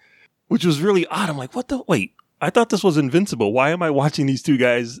something, which was really odd. I'm like, wait, I thought this was Invincible. Why am I watching these 2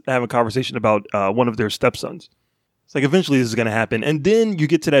 guys have a conversation about one of their stepsons? It's like, eventually this is going to happen. And then you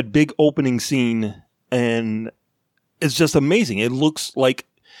get to that big opening scene and it's just amazing. It looks like,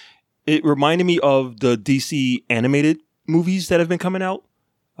 it reminded me of the DC animated movies that have been coming out.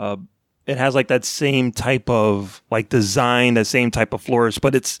 It has like that same type of like design, that same type of flourish,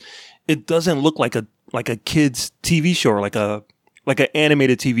 but it doesn't look like a kid's TV show or like a like an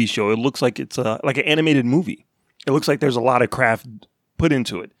animated TV show. It looks like it's like an animated movie. It looks like there's a lot of craft put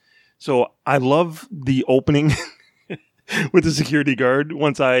into it. So I love the opening with the security guard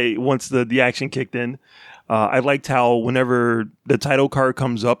once the action kicked in. I liked how whenever the title card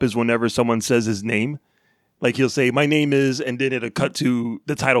comes up is whenever someone says his name. Like he'll say, "My name is," and then it'll cut to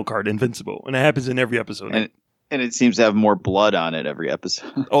the title card, Invincible. And it happens in every episode. And it seems to have more blood on it every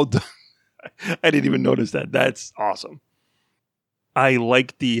episode. Oh, I didn't even notice that. That's awesome. I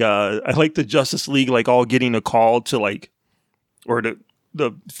like the Justice League, like all getting a call to like, or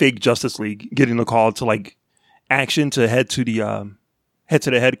the fake Justice League getting a call to like action to head to the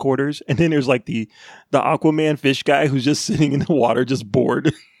headquarters. And then there's like the Aquaman fish guy who's just sitting in the water, just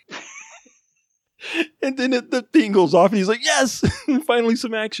bored. And then the thing goes off and he's like, yes, finally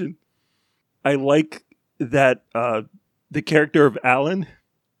some action. I like that the character of Alan,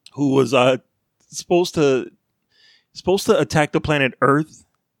 who was supposed to attack the planet Earth,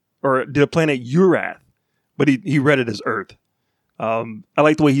 or the planet Urath, but he read it as Earth. I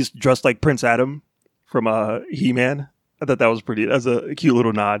like the way he's dressed like Prince Adam from He-Man. I thought that was pretty. That's a cute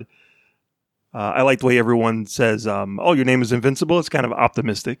little nod. I like the way everyone says, "Oh, your name is Invincible." It's kind of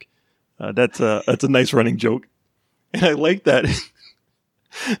optimistic. That's a nice running joke, and I like that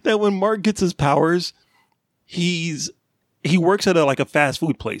that when Mark gets his powers, he works at a fast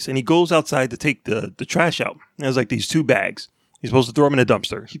food place, and he goes outside to take the trash out. And there's like these 2 bags. He's supposed to throw them in a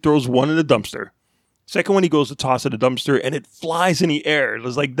dumpster. He throws one in the dumpster. Second one, he goes to toss in the dumpster, and it flies in the air. It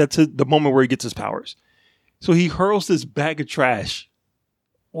was like that's the moment where he gets his powers. So he hurls this bag of trash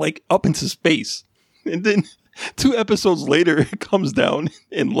like up into space, and then 2 episodes later, it comes down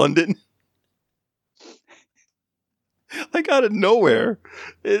in London. Like out of nowhere,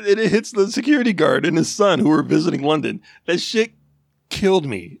 it hits the security guard and his son who were visiting London. That shit killed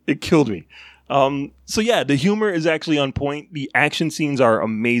me. It killed me. So yeah, the humor is actually on point. The action scenes are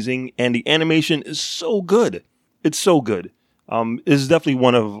amazing, and the animation is so good. It's so good. It's definitely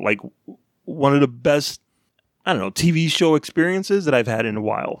one of the best, I don't know, TV show experiences that I've had in a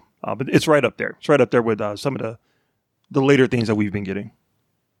while. But it's right up there. It's right up there with some of the later things that we've been getting.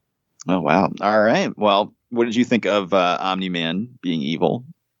 Oh wow! All right. Well, what did you think of Omni-Man being evil?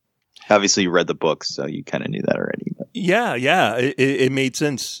 Obviously, you read the books, so you kind of knew that already. But. Yeah, it made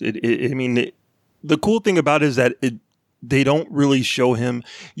sense. The cool thing about it is that they don't really show him.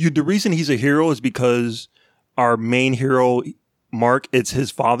 The reason he's a hero is because our main hero, Mark, it's his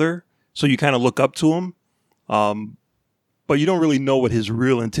father, so you kind of look up to him, but you don't really know what his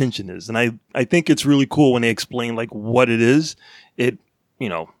real intention is. And I think it's really cool when they explain like what it is. I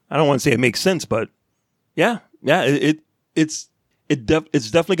don't want to say it makes sense, but yeah, it's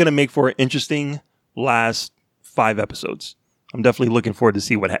definitely going to make for an interesting last 5 episodes. I'm definitely looking forward to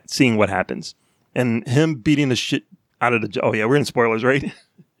seeing what happens. And him beating the shit out of oh yeah, we're in spoilers, right?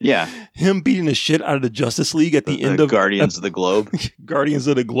 Yeah. Him beating the shit out of the Justice League at the end of Guardians of the Globe. Guardians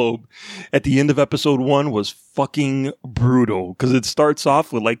of the Globe. At the end of episode 1 was fucking brutal. Because it starts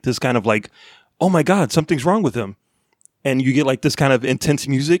off with like this kind of like, oh my God, something's wrong with him. And you get like this kind of intense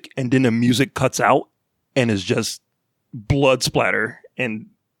music, and then the music cuts out and is just blood splatter and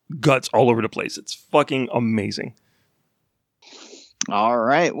guts all over the place. It's fucking amazing. All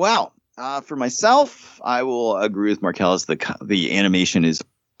right. Well, for myself, I will agree with Marcellus. The animation is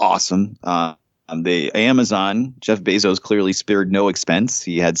awesome. The Amazon, Jeff Bezos clearly spared no expense.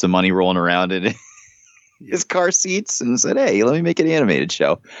 He had some money rolling around in his car seats and said, "Hey, let me make an animated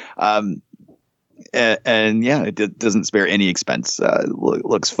show." And yeah, it doesn't spare any expense.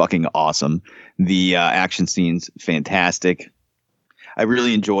 Looks fucking awesome. The action scenes, fantastic. I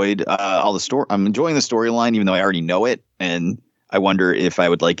really enjoyed all the story. I'm enjoying the storyline, even though I already know it. And I wonder if I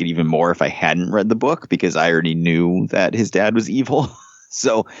would like it even more if I hadn't read the book, because I already knew that his dad was evil.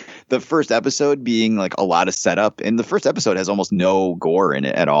 So the first episode being like a lot of setup, and the first episode has almost no gore in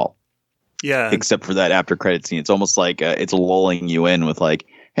it at all. Yeah. Except for that after credit scene. It's almost like it's lulling you in with like,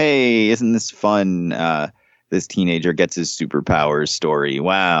 hey, isn't this fun? This teenager gets his superpowers story.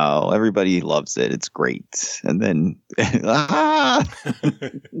 Wow, everybody loves it. It's great. And then,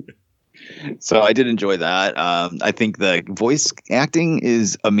 so I did enjoy that. I think the voice acting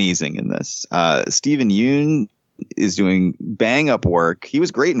is amazing in this. Steven Yeun is doing bang up work. He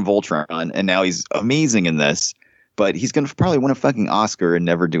was great in Voltron, and now he's amazing in this. But he's going to probably win a fucking Oscar and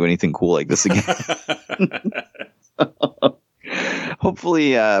never do anything cool like this again.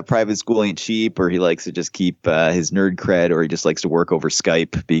 Hopefully private school ain't cheap, or he likes to just keep his nerd cred, or he just likes to work over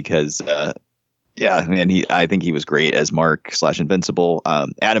Skype because, I think he was great as Mark / Invincible.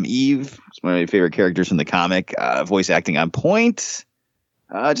 Adam Eve is one of my favorite characters from the comic. Voice acting on point.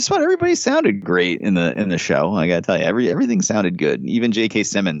 Just about everybody sounded great in the show. I gotta tell you, everything sounded good. Even J.K.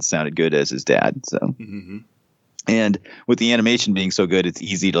 Simmons sounded good as his dad. So, and with the animation being so good, it's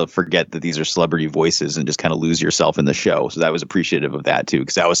easy to forget that these are celebrity voices and just kind of lose yourself in the show. So that was appreciative of that too,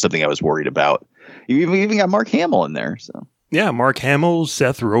 because that was something I was worried about. You even got Mark Hamill in there. So yeah, Mark Hamill,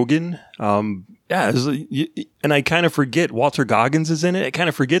 Seth Rogen. And I kind of forget Walter Goggins is in it. I kind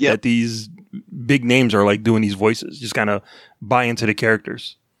of forget that these big names are like doing these voices. Just kind of buy into the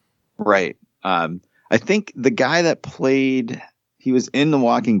characters. Right. I think the guy that played, he was in The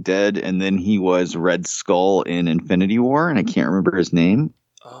Walking Dead, and then he was Red Skull in Infinity War, and I can't remember his name.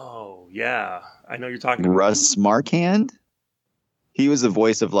 Oh, yeah. I know you're talking about Russ Marquand. He was the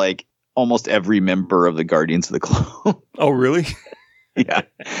voice of like almost every member of the Guardians of the Globe. Oh, really? Yeah.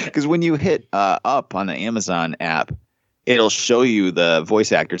 Because when you hit up on the Amazon app, it'll show you the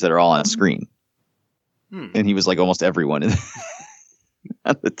voice actors that are all on screen. And he was like almost everyone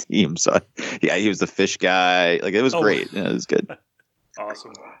on the team. So yeah, he was the fish guy. Like it was great. Yeah, it was good.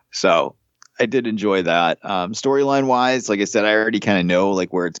 Awesome. So I did enjoy that. Storyline wise, like I said, I already kind of know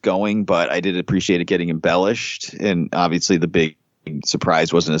like where it's going, but I did appreciate it getting embellished. And obviously the big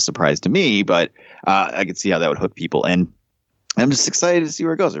surprise wasn't a surprise to me, but I could see how that would hook people. And I'm just excited to see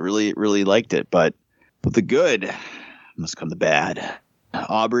where it goes. I really, really liked it. But with the good must come the bad.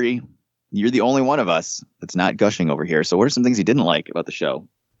 Aubrey, you're the only one of us that's not gushing over here. So what are some things you didn't like about the show?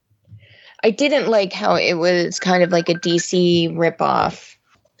 I didn't like how it was kind of like a DC ripoff.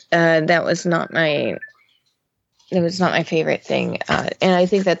 That was not my favorite thing. And I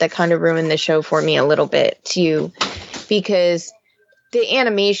think that kind of ruined the show for me a little bit too, because the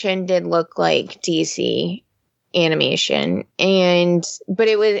animation did look like DC animation, but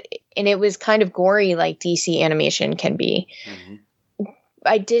it was kind of gory like DC animation can be.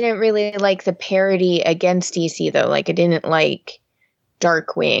 I didn't really like the parody against DC though. Like I didn't like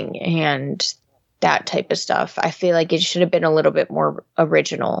Darkwing and that type of stuff. I feel like it should have been a little bit more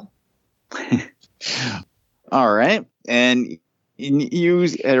original. All right. And you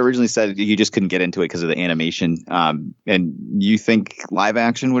had originally said you just couldn't get into it because of the animation. And you think live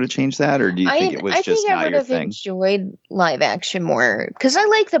action would have changed that? Or do you think it was just not your thing? I enjoyed live action more because I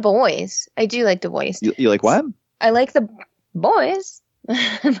like the boys. I do like the boys. You like what? I like the boys.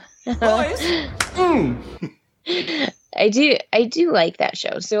 Boys? I do like that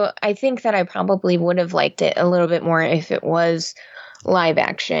show. So I think that I probably would have liked it a little bit more if it was live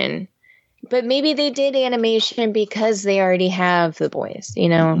action. But maybe they did animation because they already have the boys, you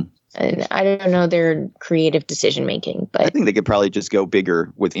know? And I don't know their creative decision making, but I think they could probably just go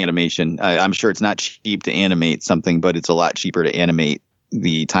bigger with animation. I'm sure it's not cheap to animate something, but it's a lot cheaper to animate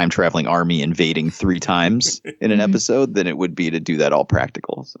the time traveling army invading 3 times in an episode than it would be to do that all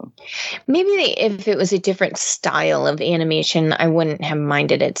practical. So maybe if it was a different style of animation, I wouldn't have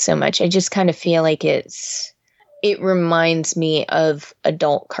minded it so much. I just kind of feel like it reminds me of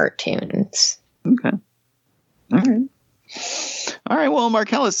adult cartoons. Okay. All right. Well,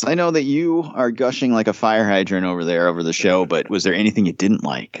 Marcellus, I know that you are gushing like a fire hydrant over there over the show, but was there anything you didn't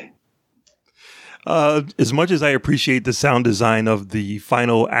like? As much as I appreciate the sound design of the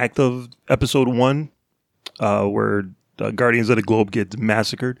final act of episode 1, where the Guardians of the Globe get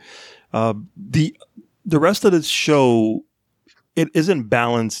massacred, the rest of the show, it isn't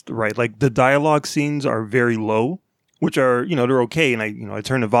balanced right. Like the dialogue scenes are very low, which are, they're okay. And I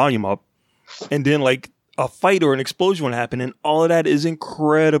turn the volume up, and then like a fight or an explosion would happen, and all of that is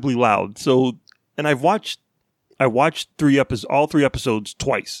incredibly loud. So, and I watched all 3 episodes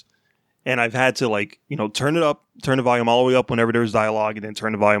twice. And I've had to turn the volume all the way up whenever there's dialogue, and then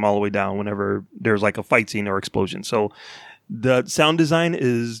turn the volume all the way down whenever there's like a fight scene or explosion. So the sound design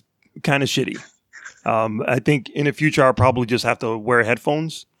is kind of shitty. I think in the future, I'll probably just have to wear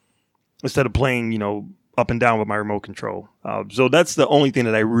headphones instead of playing, up and down with my remote control. So that's the only thing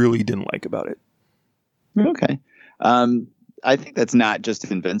that I really didn't like about it. Okay. I think that's not just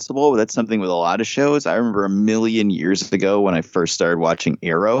Invincible, but that's something with a lot of shows. I remember a million years ago when I first started watching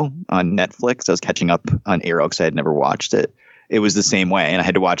Arrow on Netflix. I was catching up on Arrow because I had never watched it. It was the same way, and I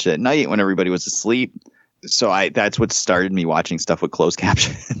had to watch it at night when everybody was asleep. So that's what started me watching stuff with closed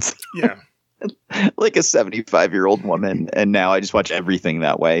captions. Yeah. Like a 75-year-old woman, and now I just watch everything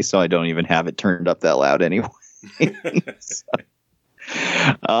that way, so I don't even have it turned up that loud anyway.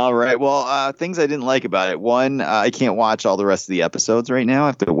 All right. Well, things I didn't like about it. One, I can't watch all the rest of the episodes right now. I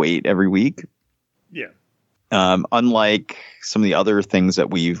have to wait every week. Yeah. Unlike some of the other things that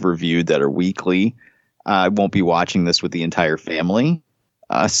we've reviewed that are weekly, I won't be watching this with the entire family.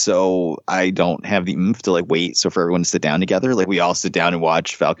 So I don't have the oomph to wait. So for everyone to sit down together, we all sit down and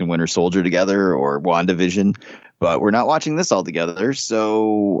watch Falcon Winter Soldier together or WandaVision. but we're not watching this all together.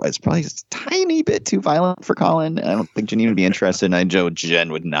 So it's probably just a tiny bit too violent for Colin. I don't think Janine would be interested. And I know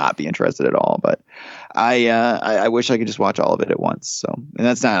Jen would not be interested at all. But I wish I could just watch all of it at once. So, and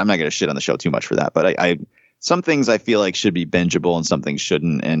I'm not going to shit on the show too much for that. But I some things I feel like should be bingeable and some things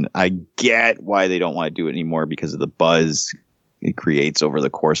shouldn't. And I get why they don't want to do it anymore because of the buzz it creates over the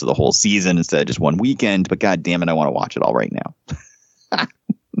course of the whole season instead of just one weekend. But God damn it, I want to watch it all right now.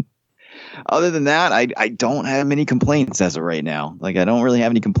 Other than that, I don't have many complaints as of right now. Like, I don't really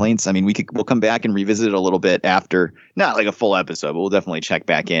have any complaints. I mean, we'll come back and revisit it a little bit after, not like a full episode, but we'll definitely check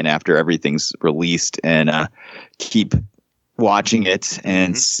back in after everything's released and keep watching it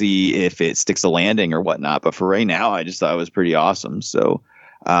and see if it sticks a landing or whatnot. But for right now, I just thought it was pretty awesome. So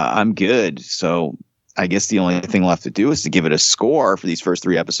I'm good. So I guess the only thing left to do is to give it a score for these first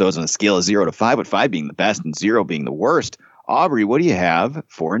 3 episodes on a scale of 0 to 5, with 5 being the best and 0 being the worst. Aubrey, what do you have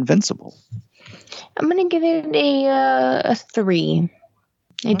for Invincible? I'm going to give it a 3.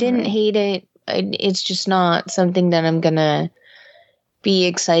 I didn't hate it. It's just not something that I'm going to be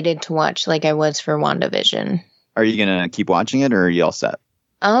excited to watch like I was for WandaVision. Are you going to keep watching it or are you all set?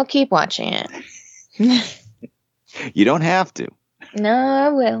 I'll keep watching it. You don't have to. No, I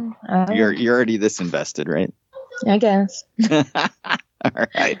will. You're already this invested, right? I guess. All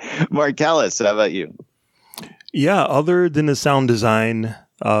right. Marcellus, how about you? Yeah, other than the sound design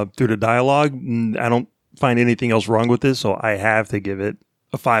through the dialogue, I don't find anything else wrong with this, so I have to give it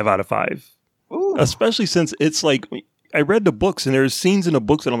a 5 out of 5. Ooh. Especially since it's like, I read the books, and there's scenes in the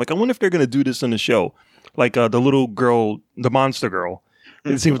books that I'm like, I wonder if they're going to do this in the show. Like the little girl, the monster girl.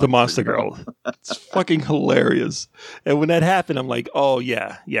 The scene with the monster girl. It's fucking hilarious. And when that happened, I'm like, oh,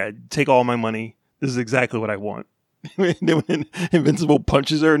 yeah, take all my money. This is exactly what I want. And then when Invincible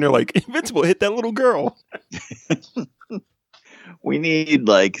punches her and they're like, Invincible, hit that little girl. We need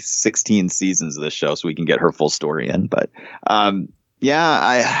like 16 seasons of this show so we can get her full story in. But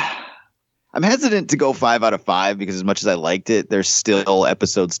yeah, I'm hesitant to go 5 out of 5 because as much as I liked it, there's still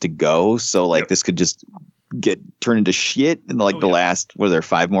episodes to go. So like this could just get turned into shit in like the last, were there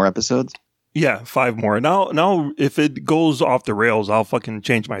 5 more episodes? Yeah, 5 more. Now, if it goes off the rails, I'll fucking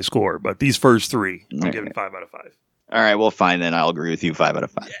change my score. But these first 3, I'm giving 5 out of 5. All right, well, fine then. I'll agree with you. 5 out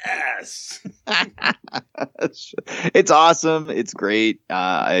of 5. Yes. It's awesome. It's great.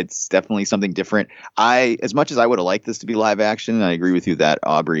 It's definitely something different. As much as I would have liked this to be live action, and I agree with you that,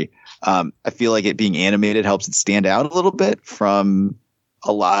 Aubrey, I feel like it being animated helps it stand out a little bit from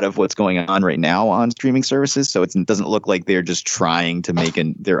a lot of what's going on right now on streaming services. So it doesn't look like they're just trying to make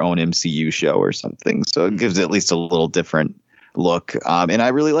their own MCU show or something. So it gives it at least a little different look. And I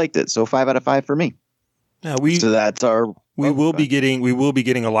really liked it. So 5 out of 5 for me. Yeah, so that's our. We will be getting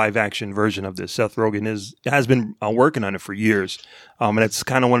a live action version of this. Seth Rogen has been working on it for years, and it's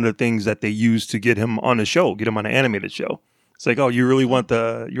kind of one of the things that they use to get him on the show, get him on an animated show. It's like, oh, you really want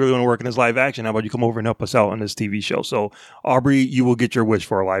to work in this live action? How about you come over and help us out on this TV show? So, Aubrey, you will get your wish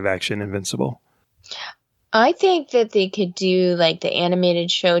for a live action Invincible. I think that they could do like the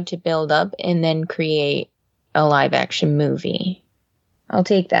animated show to build up and then create a live action movie. I'll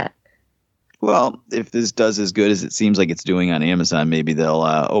take that. Well, if this does as good as it seems like it's doing on Amazon, maybe they'll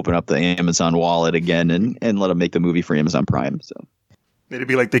open up the Amazon wallet again and let them make the movie for Amazon Prime. So it'd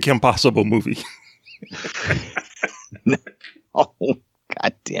be like the Kim Possible movie. Oh,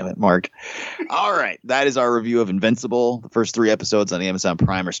 God damn it, Mark. All right. That is our review of Invincible. The first 3 episodes on Amazon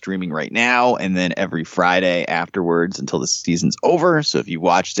Prime are streaming right now, and then every Friday afterwards until the season's over. So if you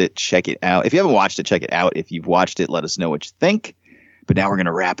watched it, check it out. If you haven't watched it, check it out. If you've watched it, let us know what you think. But now we're going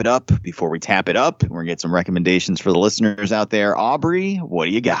to wrap it up. Before we tap it up, we're going to get some recommendations for the listeners out there. Aubrey, what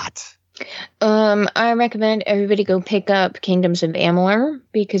do you got? I recommend everybody go pick up Kingdoms of Amalur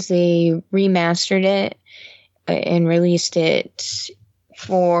because they remastered it and released it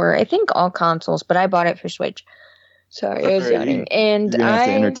for, I think, all consoles, but I bought it for Switch. Sorry, I was yawning. And you're gonna have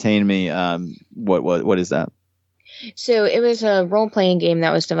to entertain me. What is that? So it was a role-playing game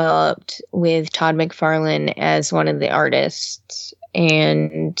that was developed with Todd McFarlane as one of the artists,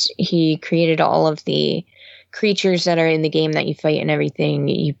 and he created all of the creatures that are in the game that you fight and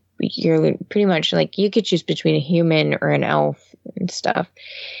everything. You're pretty much like, you could choose between a human or an elf and stuff.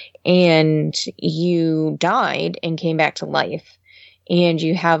 And you died and came back to life. And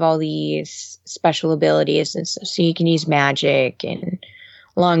you have all these special abilities and stuff. So you can use magic and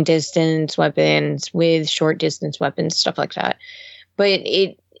long distance weapons with short distance weapons, stuff like that. But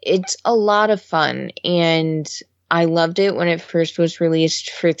it's a lot of fun. And I loved it when it first was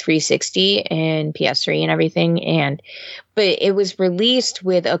released for 360 and PS3 and everything. But it was released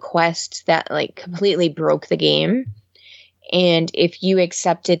with a quest that like completely broke the game. And if you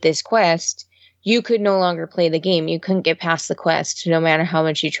accepted this quest, you could no longer play the game. You couldn't get past the quest no matter how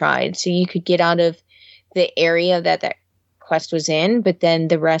much you tried. So you could get out of the area that quest was in, but then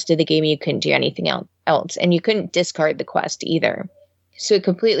the rest of the game you couldn't do anything else. And you couldn't discard the quest either. So it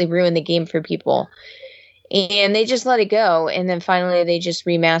completely ruined the game for people. And they just let it go. And then finally they just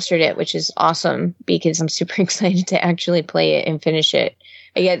remastered it, which is awesome because I'm super excited to actually play it and finish it.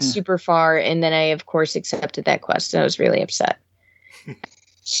 I got super far, and then I, of course, accepted that quest, and I was really upset.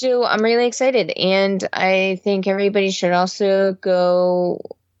 So I'm really excited, and I think everybody should also go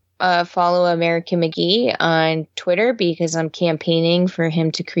follow American McGee on Twitter because I'm campaigning for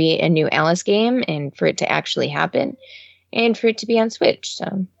him to create a new Alice game and for it to actually happen and for it to be on Switch.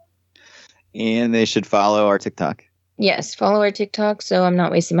 So, and they should follow our TikTok. Yes, follow our TikTok so I'm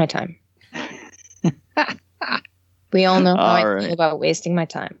not wasting my time. We all know how I feel about wasting my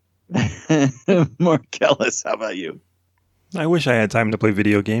time. Marcellus, how about you? I wish I had time to play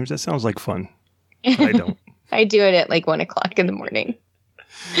video games. That sounds like fun. But I don't. I do it at like 1 o'clock in the morning.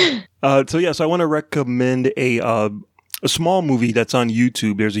 So I want to recommend a small movie that's on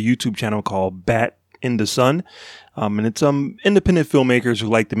YouTube. There's a YouTube channel called Bat in the Sun. And it's independent filmmakers who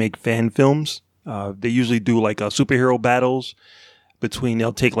like to make fan films. They usually do like superhero battles between,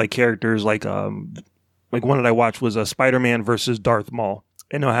 they'll take like characters like one that I watched was Spider-Man versus Darth Maul.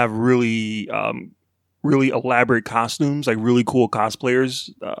 And they'll have really elaborate costumes, like really cool cosplayers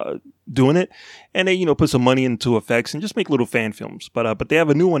doing it. And they, put some money into effects and just make little fan films. But they have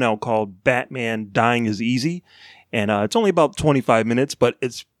a new one out called Batman Dying is Easy. And it's only about 25 minutes, but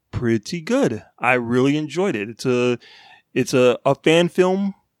it's pretty good. I really enjoyed it. It's a fan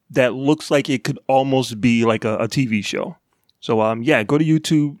film that looks like it could almost be like a TV show. So go to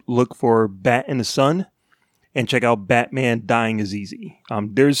YouTube, look for Bat in the Sun, and check out Batman Dying is Easy.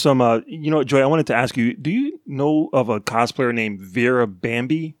 There's some, Joy, I wanted to ask you, do you know of a cosplayer named Vera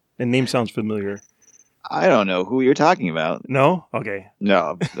Bambi? The name sounds familiar. I don't know who you're talking about. No? Okay.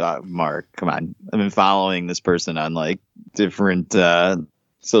 No, Mark, come on. I've been following this person on like different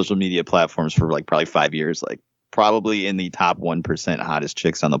social media platforms for like probably 5 years, like probably in the top 1% hottest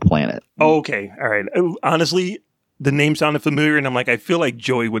chicks on the planet. Okay. All right. Honestly, the name sounded familiar, and I'm like, I feel like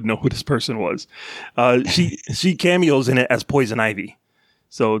Joey would know who this person was. She cameos in it as Poison Ivy.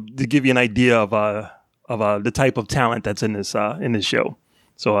 So to give you an idea of the type of talent that's in this show.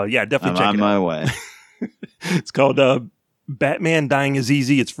 So definitely check it out. I'm on my way. It's called Batman Dying is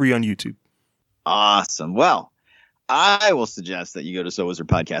Easy. It's free on YouTube. Awesome. Well, I will suggest that you go to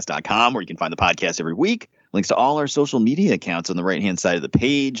SoWizardPodcast.com where you can find the podcast every week. Links to all our social media accounts on the right-hand side of the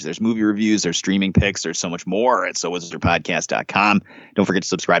page. There's movie reviews, there's streaming picks, there's so much more at SoWizardPodcast.com. Don't forget to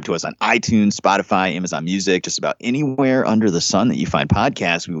subscribe to us on iTunes, Spotify, Amazon Music, just about anywhere under the sun that you find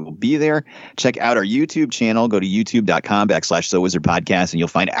podcasts. We will be there. Check out our YouTube channel. Go to youtube.com/SoWizardPodcast, and you'll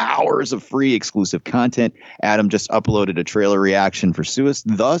find hours of free exclusive content. Adam just uploaded a trailer reaction for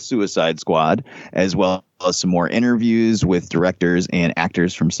The Suicide Squad, as well as some more interviews with directors and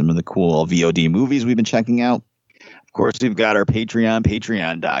actors from some of the cool VOD movies we've been checking out. Of course, we've got our Patreon,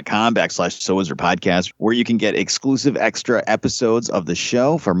 patreon.com/SoWizardPodcast, where you can get exclusive extra episodes of the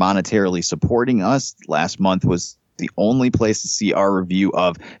show for monetarily supporting us. Last month was the only place to see our review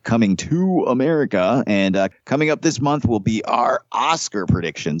of Coming to America. And coming up this month will be our Oscar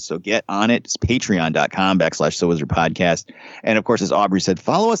predictions. So get on it. It's patreon.com/SoWizardPodcast. And of course, as Aubrey said,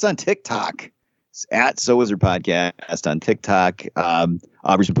 follow us on TikTok. It's at SoWizardPodcast on TikTok.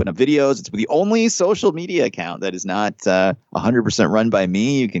 Aubrey's been putting up videos. It's the only social media account that is not 100% run by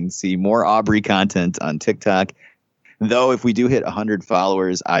me. You can see more Aubrey content on TikTok. Though if we do hit 100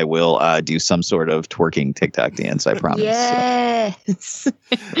 followers, I will do some sort of twerking TikTok dance, I promise. Yes. So,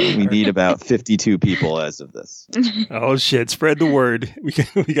 we need about 52 people as of this. Oh, shit. Spread the word. We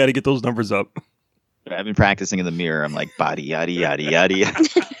got to get those numbers up. I've been practicing in the mirror. I'm like, body, yada, yada, yada, yada.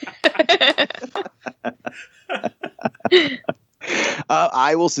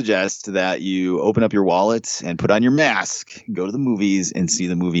 I will suggest that you open up your wallet and put on your mask, go to the movies and see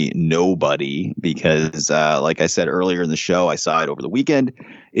the movie Nobody, because like I said earlier in the show, I saw it over the weekend.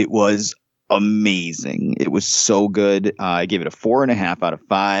 It was amazing. It was so good. I gave it a 4.5 out of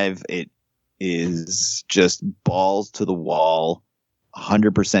 5. It is just balls to the wall,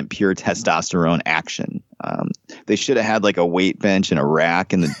 100% pure testosterone action. They should have had like a weight bench and a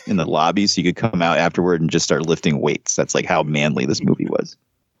rack in the lobby so you could come out afterward and just start lifting weights. That's like how manly this movie was.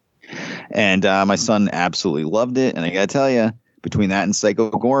 And my son absolutely loved it. And I got to tell you, between that and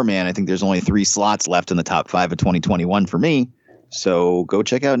Psycho Goreman, I think there's only 3 slots left in the top 5 of 2021 for me. So go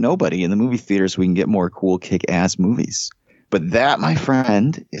check out Nobody in the movie theater so we can get more cool kick-ass movies. But that, my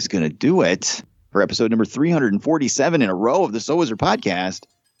friend, is going to do it for episode number 347 in a row of the So Wizard podcast.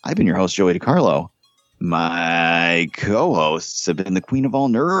 I've been your host, Joey DiCarlo. My co-hosts have been the queen of all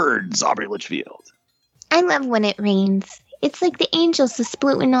nerds, Aubrey Litchfield. I love when it rains. It's like the angels are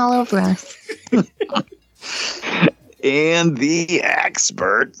splooting all over us. And the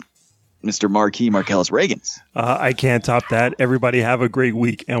expert, Mr. Marquis Marcellus Reagans. I can't top that. Everybody have a great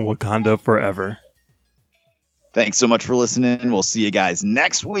week and Wakanda forever. Thanks so much for listening. We'll see you guys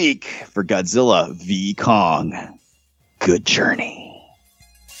next week for Godzilla v. Kong. Good journey.